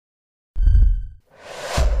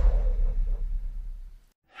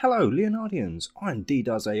Hello Leonardians, I'm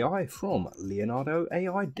D.AI from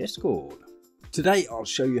Leonardo.Ai Discord. Today I'll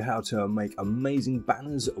show you how to make amazing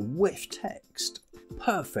banners with text.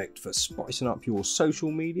 Perfect for spicing up your social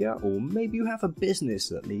media, or maybe you have a business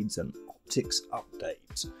that needs an optics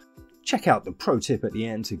update. Check out the pro tip at the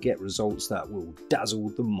end to get results that will dazzle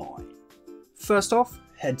the mind. First off,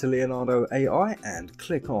 head to Leonardo.AI and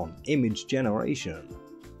click on image generation.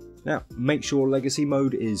 Now make sure legacy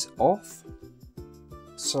mode is off.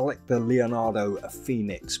 Select the Leonardo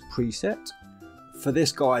Phoenix preset. For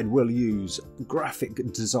this guide we'll use graphic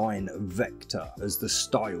design vector as the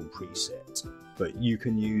style preset, but you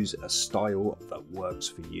can use a style that works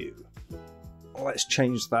for you. Let's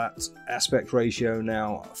change that aspect ratio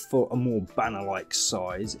now for a more banner-like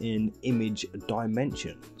size in image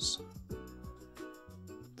dimensions.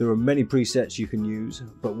 There are many presets you can use,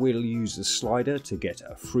 but we'll use the slider to get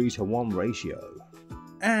a 3:1 ratio.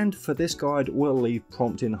 And for this guide we'll leave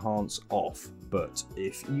prompt enhance off, but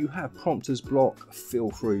if you have prompters block,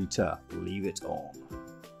 feel free to leave it on.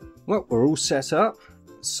 Well, we're all set up,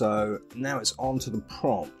 so now it's on to the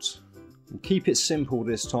prompt. We'll keep it simple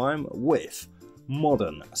this time with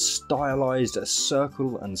modern stylized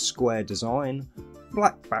circle and square design,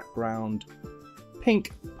 black background,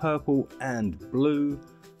 pink, purple and blue,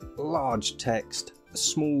 large text,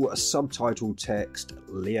 small subtitle text,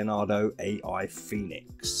 Leonardo.AI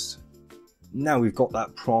Phoenix. Now we've got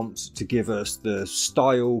that prompt to give us the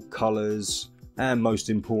style, colours, and most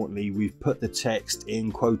importantly we've put the text in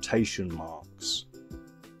quotation marks.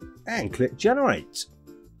 And click generate.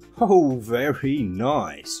 Oh, very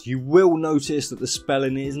nice. You will notice that the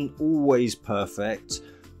spelling isn't always perfect,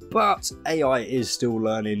 but AI is still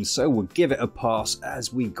learning, so we'll give it a pass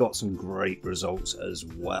as we got some great results as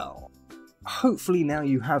well. Hopefully now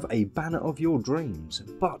you have a banner of your dreams,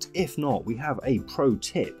 but if not, we have a pro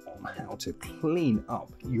tip on how to clean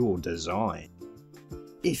up your design.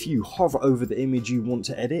 If you hover over the image you want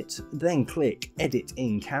to edit, then click Edit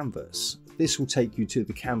in Canvas. This will take you to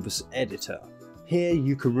the Canvas editor. Here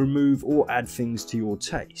you can remove or add things to your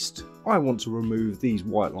taste. I want to remove these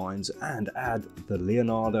white lines and add the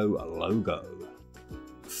Leonardo logo.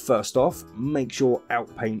 First off, make sure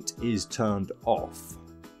Outpaint is turned off.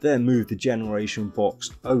 Then move the generation box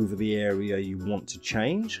over the area you want to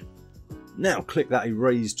change. Now click that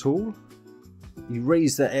erase tool.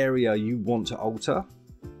 Erase the area you want to alter.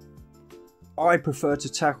 I prefer to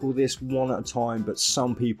tackle this one at a time, but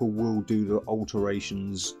some people will do the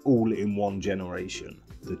alterations all in one generation.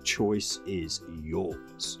 The choice is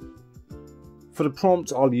yours. For the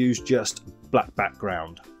prompt I'll use just black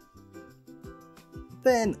background.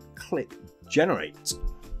 Then click generate.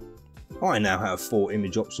 I now have 4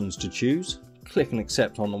 image options to choose. Click and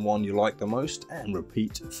accept on the one you like the most and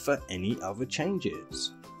repeat for any other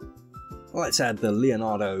changes. Let's add the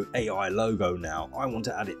Leonardo.AI logo now. I want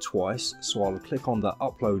to add it twice, so I'll click on the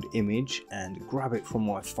upload image and grab it from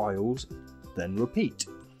my files, then repeat.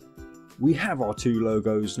 We have our 2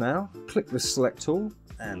 logos now. Click the select tool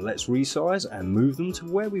and let's resize and move them to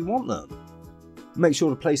where we want them. Make sure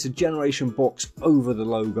to place a generation box over the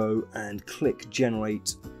logo and click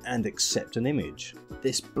generate and accept an image.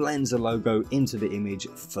 This blends the logo into the image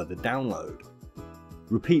for the download.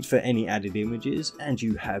 Repeat for any added images and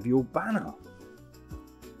you have your banner.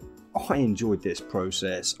 I enjoyed this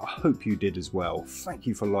process, I hope you did as well. Thank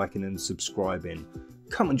you for liking and subscribing.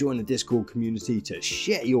 Come and join the Discord community to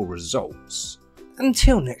share your results.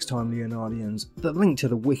 Until next time Leonardians, the link to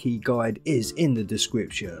the wiki guide is in the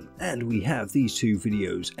description, and we have these 2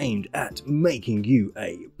 videos aimed at making you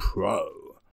a pro.